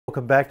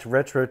Welcome back to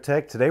Retro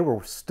Tech. Today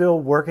we're still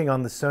working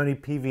on the Sony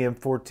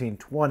PVM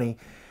 1420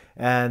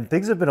 and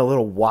things have been a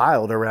little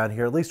wild around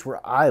here, at least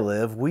where I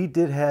live. We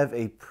did have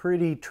a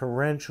pretty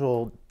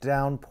torrential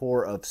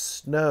downpour of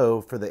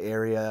snow for the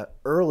area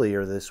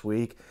earlier this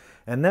week,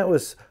 and that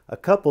was a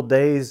couple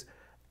days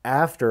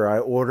after I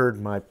ordered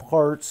my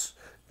parts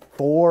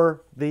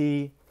for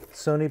the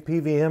Sony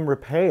PVM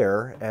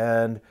repair,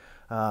 and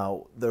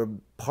the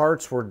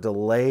parts were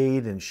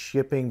delayed in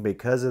shipping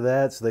because of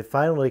that. So they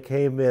finally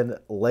came in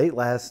late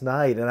last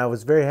night, and I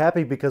was very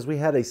happy because we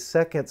had a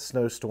second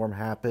snowstorm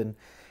happen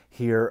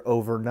here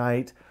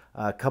overnight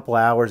a couple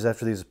hours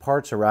after these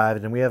parts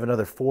arrived, and we have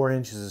another 4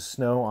 inches of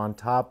snow on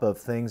top of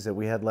things that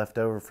we had left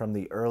over from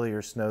the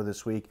earlier snow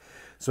this week.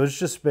 So it's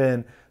just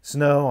been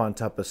snow on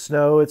top of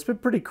snow. It's been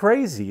pretty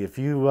crazy. If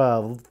you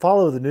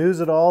follow the news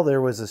at all,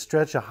 there was a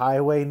stretch of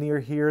highway near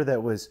here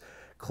that was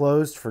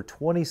closed for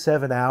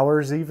 27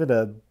 hours. Even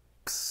a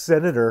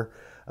senator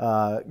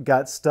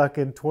got stuck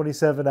in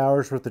 27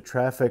 hours worth of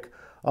traffic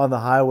on the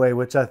highway,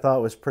 which I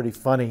thought was pretty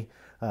funny.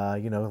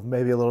 You know,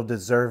 maybe a little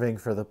deserving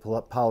for the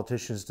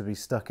politicians to be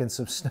stuck in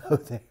some snow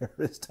there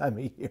this time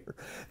of year.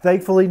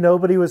 Thankfully,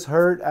 nobody was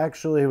hurt.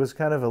 Actually, it was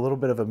kind of a little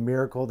bit of a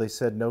miracle. They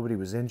said nobody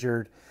was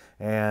injured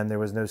and there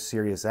was no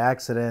serious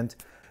accident.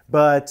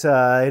 But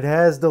it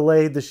has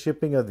delayed the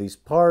shipping of these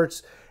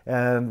parts.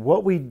 And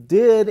what we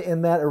did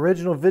in that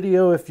original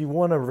video, if you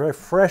want a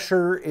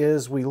refresher,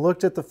 is we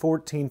looked at the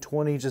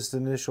 1420, just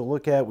an initial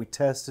look at, we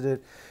tested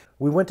it.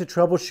 We went to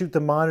troubleshoot the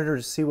monitor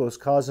to see what was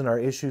causing our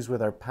issues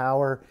with our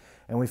power.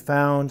 And we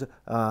found,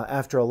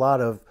 after a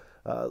lot of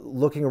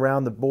looking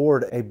around the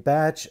board, a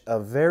batch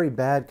of very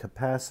bad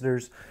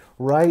capacitors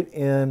right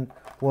in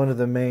one of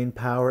the main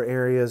power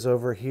areas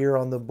over here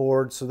on the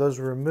board. So those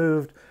were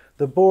removed.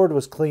 The board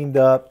was cleaned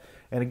up.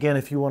 And again,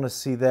 if you want to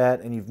see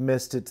that and you've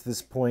missed it to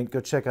this point, go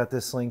check out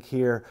this link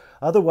here.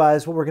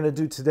 Otherwise, what we're going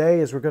to do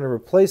today is we're going to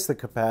replace the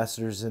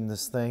capacitors in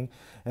this thing,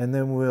 and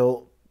then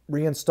we'll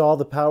reinstall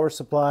the power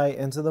supply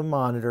into the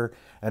monitor,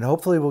 and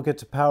hopefully we'll get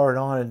to power it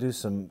on and do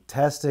some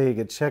testing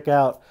and check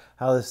out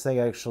how this thing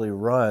actually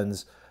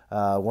runs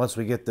once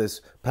we get this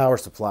power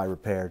supply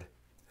repaired.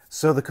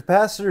 So the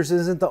capacitors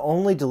isn't the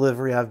only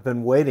delivery I've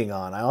been waiting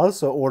on. I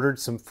also ordered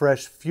some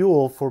fresh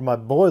fuel for my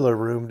boiler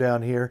room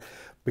down here,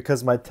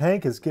 because my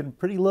tank is getting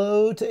pretty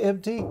low to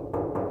empty.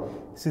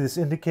 See this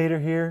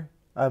indicator here?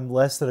 I'm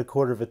less than a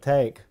quarter of a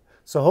tank.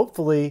 So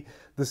hopefully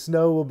the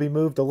snow will be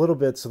moved a little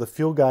bit so the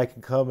fuel guy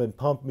can come and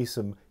pump me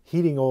some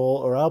heating oil,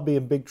 or I'll be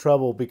in big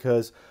trouble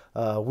because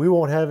we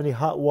won't have any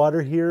hot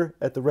water here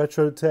at the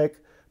Retro Tech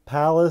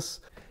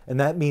Palace, and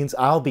that means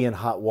I'll be in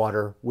hot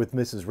water with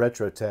Mrs.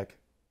 Retro Tech.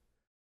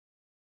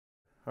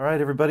 All right,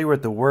 everybody, we're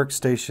at the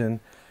workstation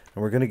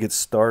and we're going to get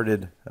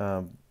started.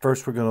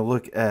 First, we're going to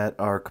look at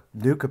our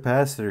new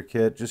capacitor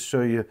kit. Just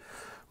show you,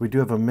 we do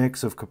have a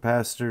mix of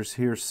capacitors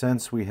here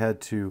since we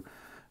had to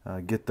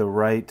get the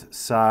right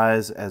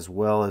size as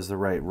well as the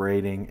right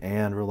rating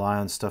and rely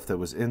on stuff that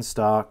was in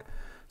stock.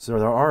 So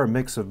there are a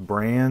mix of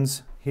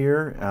brands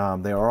here.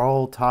 They are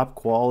all top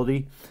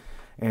quality.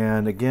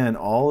 And again,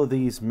 all of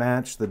these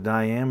match the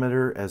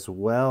diameter as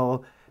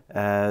well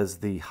as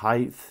the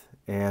height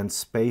and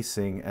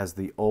spacing as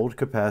the old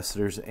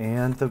capacitors,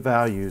 and the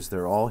values,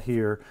 they're all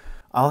here.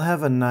 I'll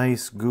have a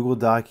nice Google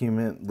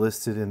document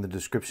listed in the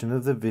description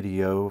of the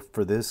video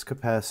for this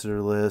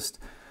capacitor list.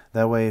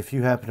 That way, if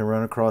you happen to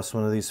run across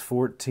one of these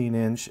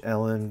 14-inch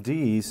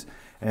LMDs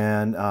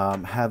and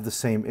have the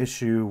same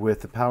issue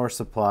with the power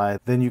supply,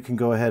 then you can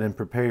go ahead and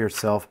prepare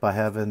yourself by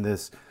having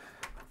this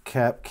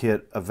cap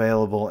kit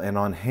available and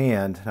on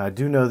hand. Now, I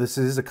do know this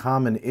is a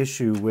common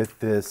issue with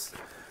this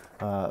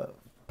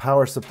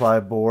power supply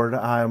board.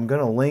 I'm going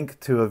to link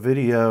to a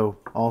video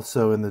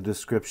also in the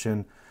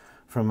description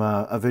from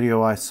a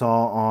video I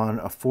saw on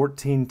a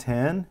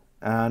 1410,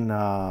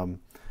 and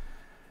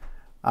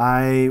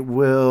I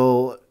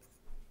will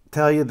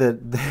tell you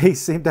that they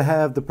seem to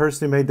have, the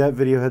person who made that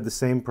video had the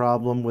same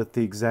problem with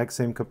the exact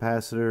same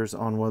capacitors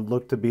on what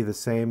looked to be the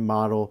same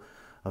model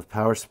of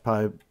power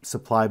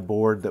supply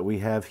board that we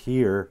have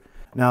here.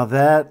 Now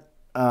that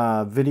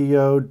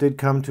video did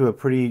come to a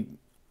pretty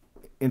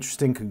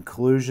interesting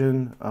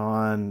conclusion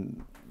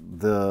on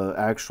the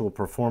actual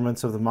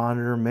performance of the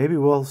monitor. Maybe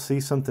we'll see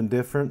something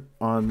different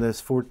on this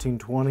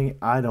 1420.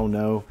 I don't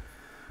know,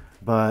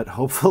 but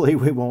hopefully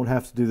we won't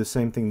have to do the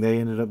same thing they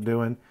ended up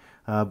doing.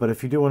 But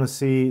if you do want to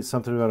see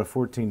something about a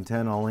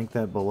 1410, I'll link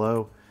that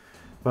below.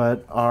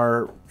 But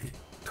our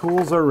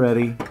tools are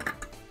ready.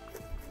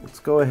 Let's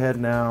go ahead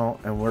now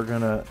and we're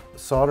gonna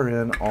solder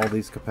in all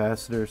these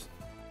capacitors.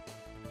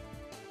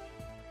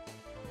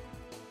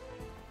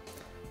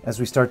 As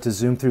we start to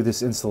zoom through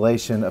this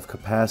installation of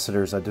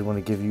capacitors, I did want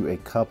to give you a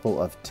couple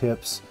of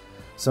tips.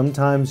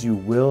 Sometimes you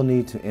will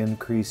need to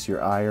increase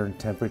your iron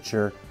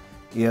temperature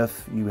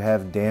if you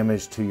have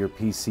damage to your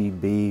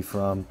PCB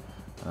from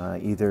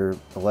either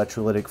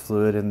electrolytic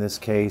fluid in this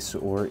case,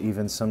 or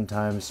even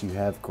sometimes you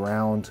have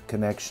ground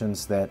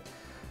connections that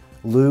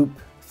loop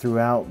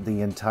throughout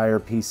the entire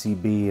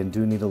PCB and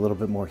do need a little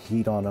bit more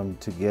heat on them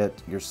to get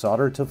your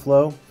solder to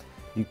flow.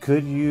 You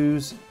could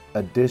use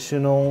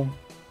additional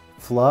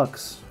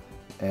flux,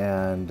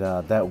 and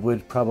that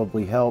would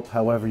probably help.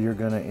 However, you're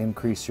going to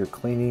increase your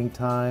cleaning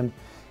time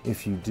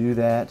if you do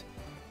that.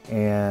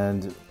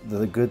 And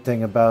the good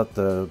thing about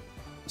the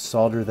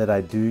solder that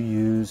I do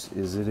use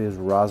is it is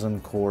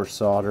rosin core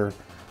solder,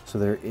 so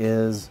there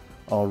is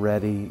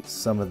already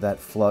some of that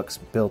flux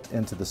built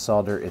into the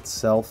solder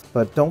itself.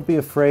 But don't be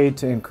afraid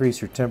to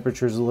increase your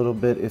temperatures a little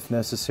bit if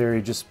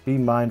necessary. Just be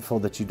mindful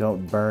that you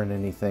don't burn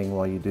anything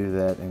while you do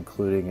that,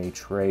 including a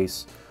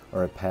trace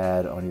or a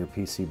pad on your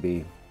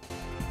PCB.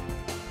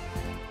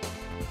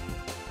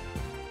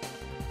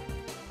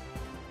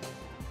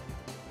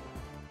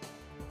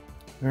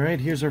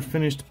 Alright, here's our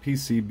finished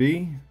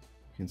PCB. You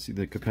can see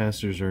the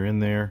capacitors are in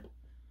there,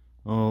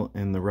 all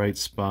in the right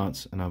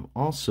spots, and I've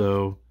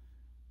also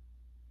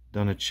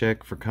done a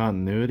check for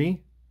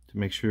continuity to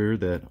make sure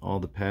that all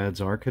the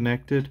pads are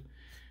connected,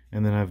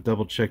 and then I've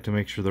double checked to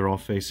make sure they're all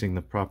facing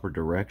the proper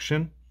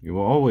direction. You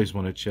will always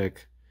want to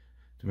check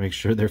to make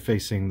sure they're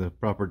facing the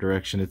proper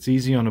direction. It's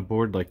easy on a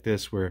board like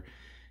this where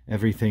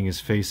everything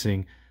is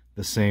facing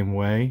the same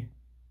way,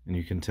 and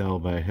you can tell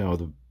by how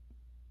the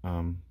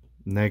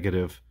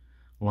negative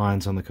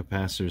lines on the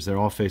capacitors, they're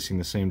all facing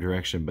the same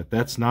direction, but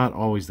that's not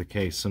always the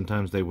case.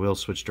 Sometimes they will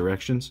switch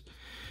directions.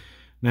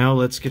 Now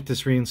let's get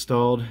this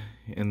reinstalled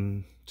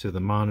into the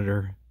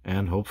monitor,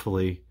 and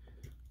hopefully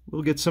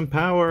we'll get some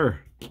power.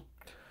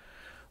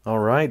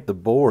 Alright, the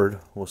board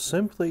will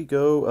simply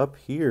go up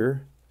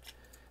here,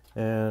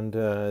 and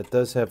it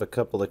does have a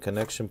couple of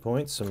connection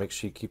points, so make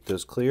sure you keep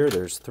those clear.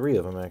 There's 3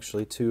 of them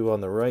actually, 2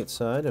 on the right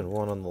side and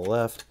 1 on the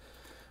left.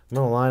 I'm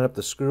going to line up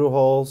the screw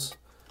holes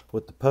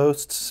with the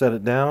posts, set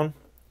it down,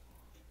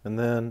 and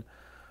then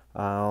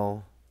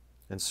I'll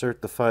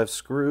insert the 5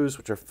 screws,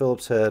 which are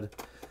Phillips head,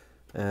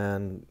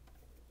 and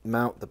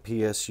mount the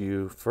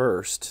PSU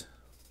first.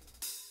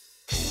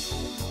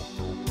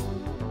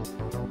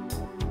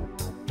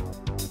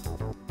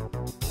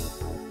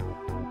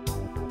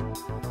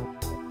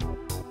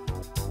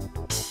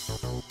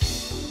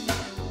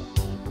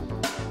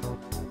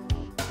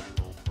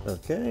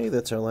 Okay,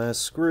 that's our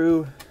last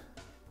screw.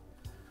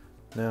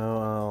 Now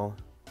I'll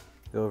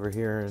go over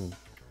here and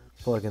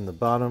plug in the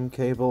bottom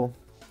cable,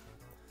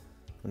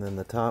 and then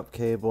the top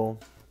cable.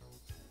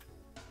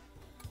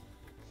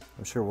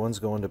 I'm sure one's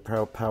going to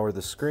power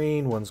the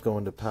screen, one's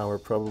going to power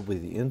probably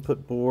the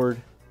input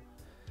board.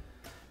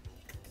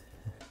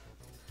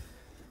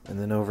 And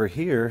then over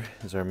here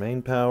is our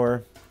main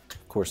power.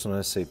 Of course, when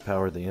I say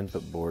power the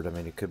input board, I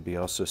mean it could be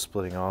also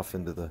splitting off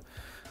into the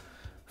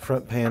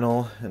front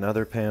panel and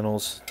other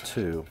panels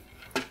too.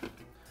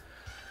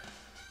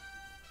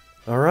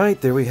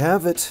 Alright, there we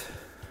have it.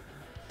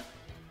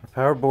 The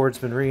power board's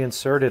been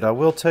reinserted. I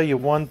will tell you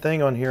one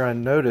thing on here I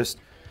noticed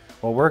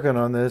while working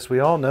on this. We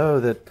all know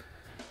that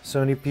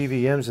Sony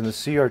PVMs in the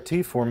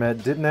CRT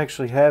format didn't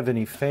actually have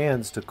any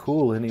fans to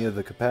cool any of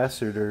the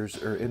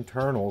capacitors or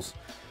internals.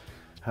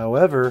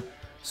 However,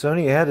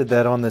 Sony added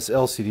that on this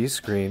LCD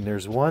screen.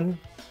 There's one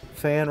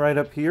fan right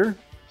up here,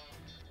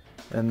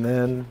 and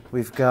then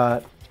we've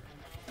got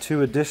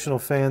 2 additional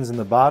fans in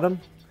the bottom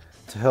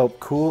to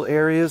help cool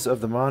areas of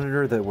the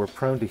monitor that were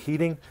prone to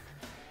heating.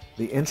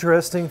 The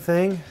interesting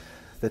thing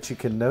that you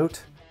can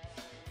note,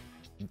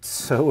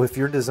 so if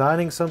you're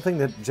designing something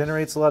that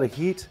generates a lot of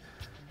heat,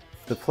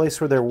 the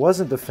place where there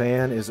wasn't a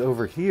fan is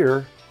over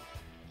here,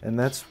 and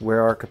that's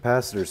where our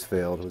capacitors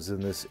failed, was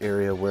in this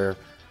area where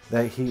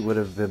that heat would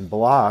have been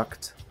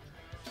blocked,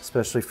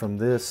 especially from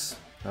this,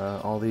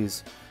 all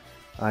these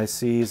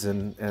ICs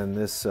and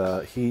this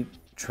heat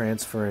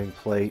transferring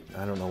plate.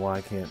 I don't know why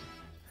I can't.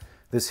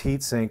 This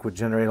heat sink would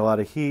generate a lot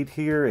of heat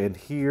here and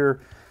here.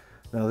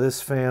 Now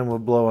this fan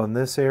would blow on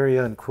this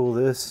area and cool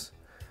this,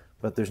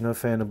 but there's no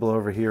fan to blow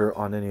over here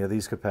on any of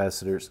these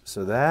capacitors.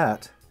 So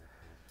that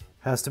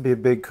has to be a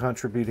big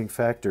contributing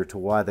factor to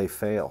why they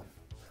fail.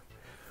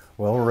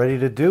 Well, we're ready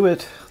to do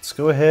it. Let's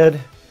go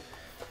ahead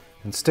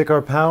and stick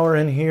our power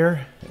in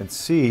here and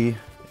see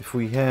if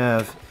we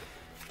have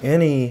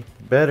any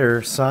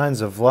better signs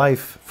of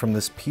life from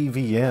this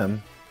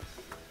PVM.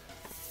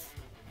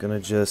 Gonna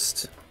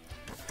just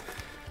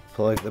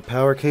plug the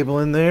power cable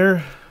in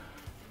there,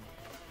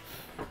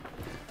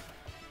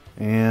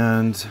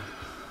 and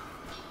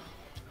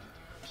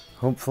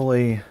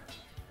hopefully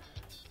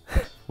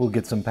we'll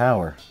get some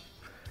power.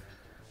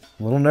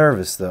 A little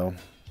nervous though.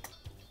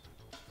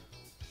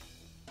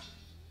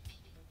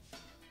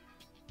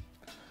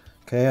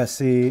 Okay, I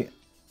see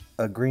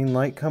a green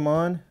light come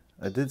on.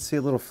 I did see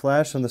a little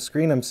flash on the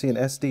screen. I'm seeing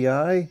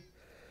SDI.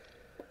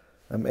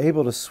 I'm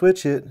able to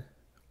switch it.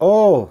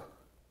 Oh,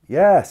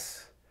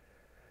 yes.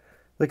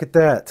 Look at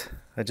that.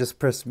 I just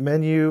pressed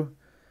menu.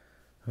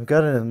 I've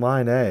got it in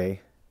line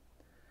A.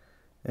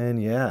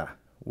 And yeah,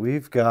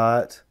 we've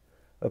got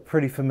a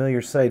pretty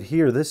familiar sight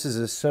here. This is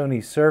a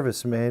Sony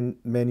service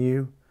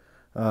menu.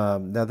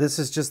 Now this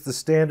is just the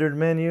standard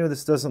menu.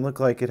 This doesn't look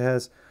like it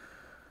has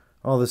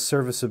all the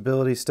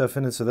serviceability stuff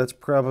in it, so that's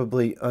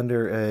probably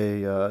under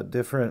a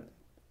different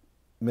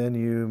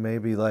menu,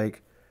 maybe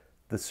like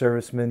the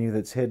service menu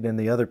that's hidden in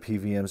the other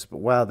PVMs. But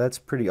wow, that's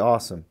pretty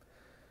awesome.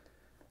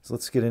 So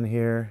let's get in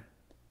here.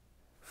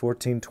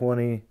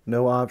 1420,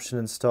 no option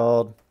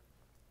installed.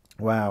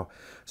 Wow.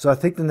 So I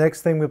think the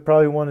next thing we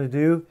probably want to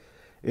do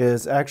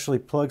is actually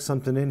plug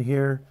something in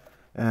here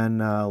and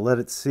let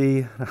it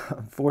see.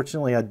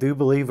 Unfortunately, I do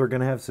believe we're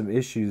going to have some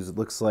issues, it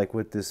looks like,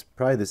 with this,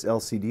 probably this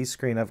LCD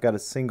screen. I've got a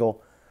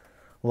single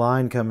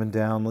line coming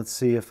down. Let's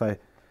see if I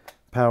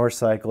power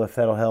cycle, if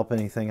that'll help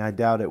anything. I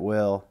doubt it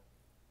will.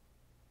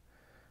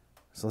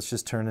 So let's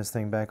just turn this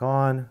thing back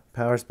on.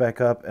 Power's back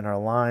up and our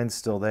line's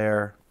still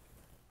there.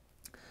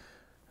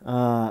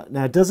 Now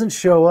it doesn't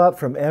show up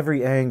from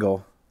every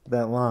angle,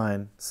 that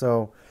line.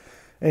 So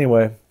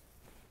anyway,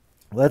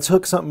 let's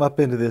hook something up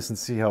into this and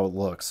see how it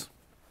looks.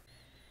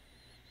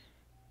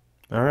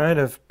 Alright,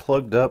 I've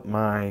plugged up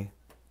my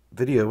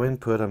video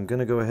input. I'm going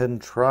to go ahead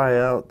and try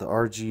out the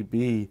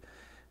RGB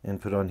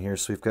input on here.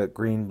 So we've got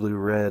green, blue,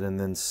 red, and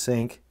then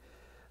sync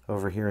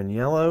over here in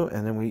yellow.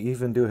 And then we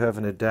even do have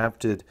an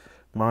adapted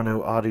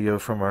mono audio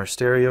from our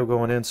stereo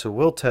going in. So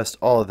we'll test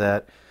all of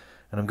that.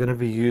 And I'm going to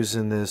be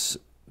using this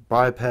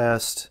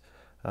bypassed,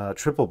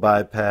 triple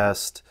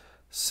bypassed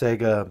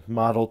Sega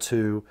Model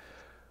 2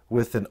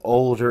 with an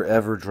older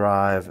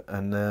EverDrive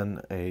and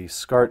then a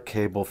SCART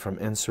cable from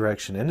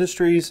Insurrection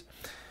Industries.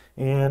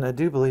 And I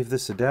do believe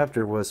this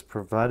adapter was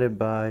provided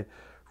by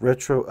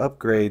Retro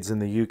Upgrades in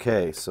the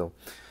UK. So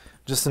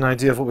just an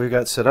idea of what we've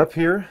got set up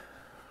here.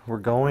 We're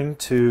going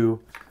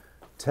to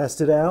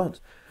test it out.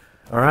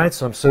 Alright,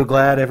 so I'm so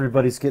glad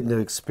everybody's getting to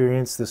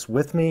experience this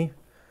with me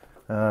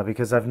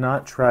because I've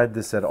not tried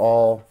this at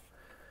all.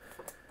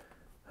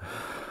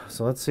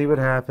 So let's see what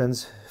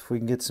happens. If we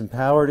can get some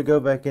power to go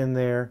back in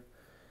there,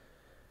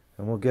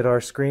 and we'll get our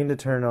screen to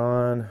turn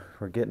on.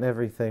 We're getting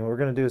everything. What we're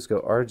going to do is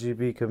go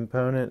RGB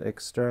component,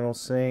 external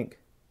sync,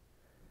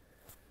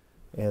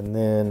 and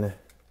then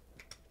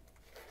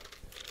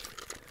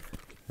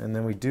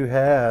we do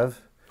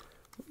have,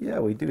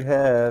 we do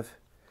have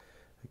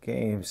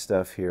game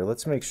stuff here.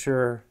 Let's make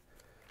sure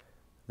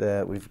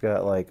that we've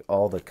got like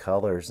all the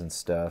colors and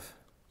stuff.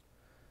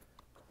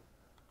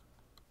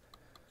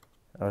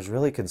 I was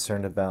really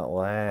concerned about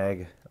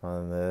lag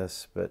on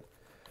this, but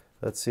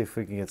let's see if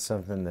we can get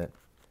something that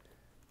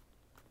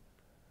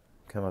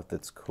come up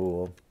that's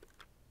cool.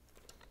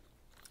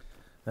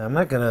 Now, I'm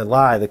not gonna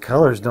lie, the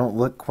colors don't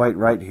look quite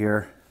right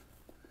here.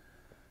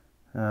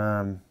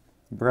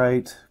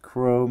 Bright,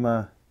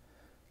 chroma,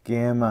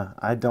 gamma,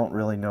 I don't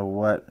really know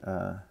what.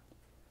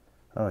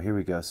 Oh, here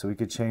we go. So we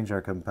could change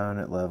our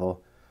component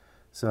level.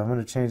 So I'm going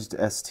to change to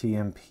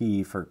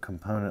STMP for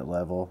component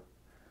level.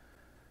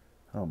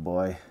 Oh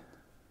boy.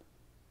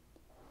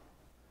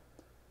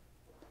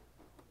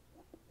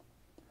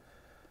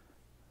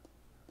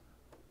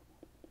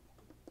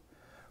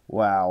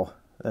 Wow,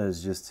 that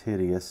is just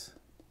hideous.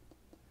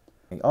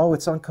 Oh,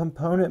 it's on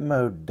component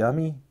mode,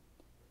 dummy.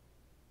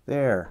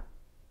 There.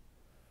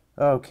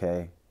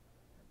 Okay.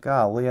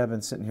 Golly, I've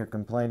been sitting here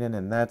complaining,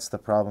 and that's the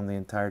problem the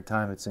entire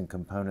time. It's in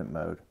component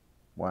mode.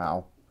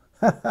 Wow.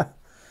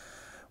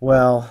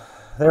 Well,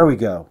 there we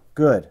go.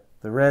 Good.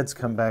 The reds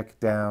come back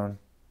down,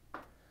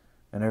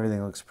 and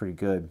everything looks pretty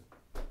good.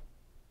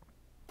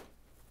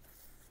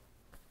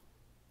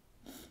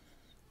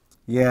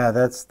 Yeah,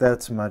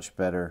 that's much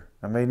better.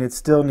 I mean, it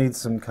still needs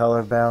some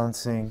color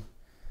balancing,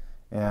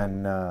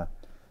 and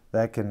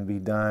that can be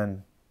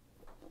done.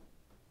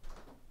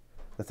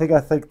 The thing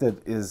I think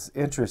that is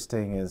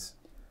interesting is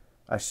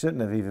I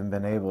shouldn't have even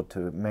been able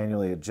to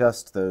manually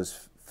adjust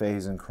those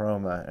phase and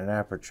chroma and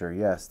aperture.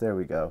 Yes, there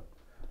we go.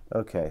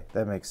 Okay,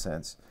 that makes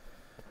sense.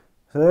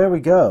 So there we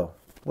go.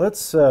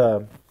 Let's,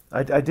 I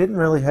didn't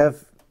really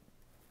have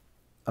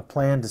a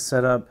plan to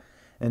set up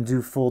and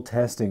do full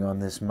testing on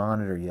this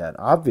monitor yet.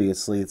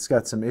 Obviously, it's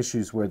got some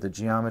issues where the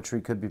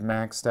geometry could be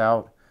maxed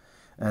out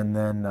and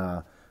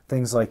then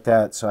things like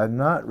that. So I'm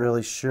not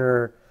really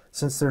sure,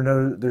 since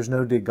there's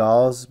no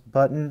degauss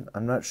button,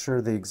 I'm not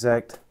sure the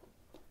exact,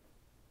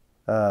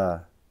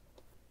 you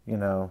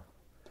know,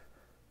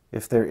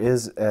 if there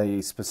is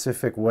a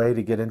specific way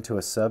to get into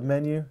a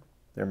submenu.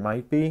 There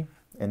might be,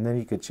 and then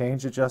you could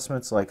change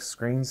adjustments like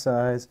screen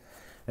size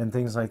and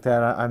things like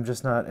that. I'm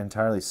just not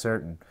entirely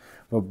certain.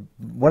 But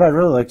what I'd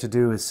really like to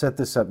do is set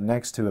this up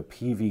next to a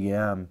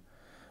PVM,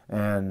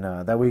 and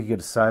that way you get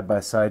a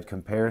side-by-side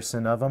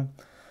comparison of them.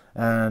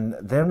 And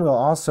then we'll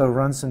also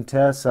run some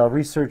tests. I'll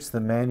research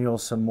the manual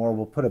some more.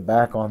 We'll put it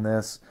back on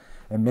this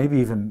and maybe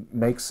even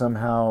make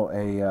somehow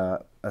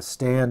a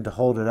stand to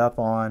hold it up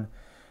on.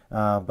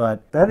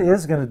 But that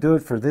is going to do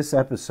it for this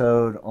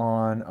episode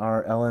on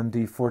our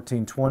LMD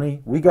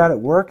 1420. We got it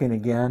working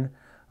again,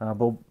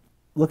 but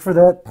look for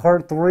that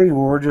part 3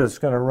 where we're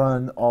just going to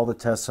run all the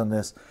tests on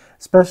this,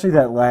 especially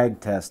that lag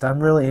test. I'm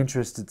really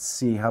interested to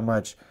see how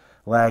much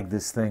lag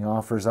this thing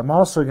offers. I'm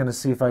also going to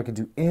see if I can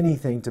do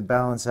anything to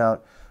balance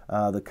out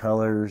the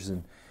colors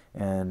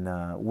and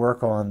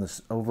work on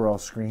this overall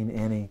screen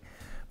any.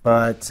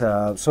 But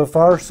so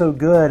far so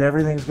good.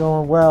 Everything's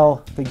going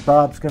well. I think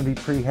Bob's going to be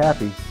pretty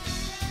happy.